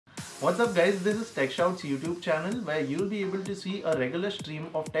What's up guys, this is TechShout's YouTube channel where you'll be able to see a regular stream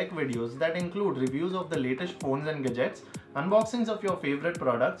of tech videos that include reviews of the latest phones and gadgets, unboxings of your favorite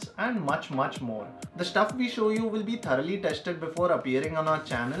products and much more. The stuff we show you will be thoroughly tested before appearing on our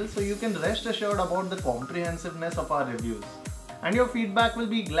channel, so you can rest assured about the comprehensiveness of our reviews. And your feedback will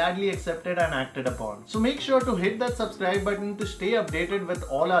be gladly accepted and acted upon. So make sure to hit that subscribe button to stay updated with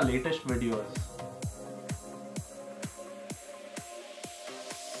all our latest videos.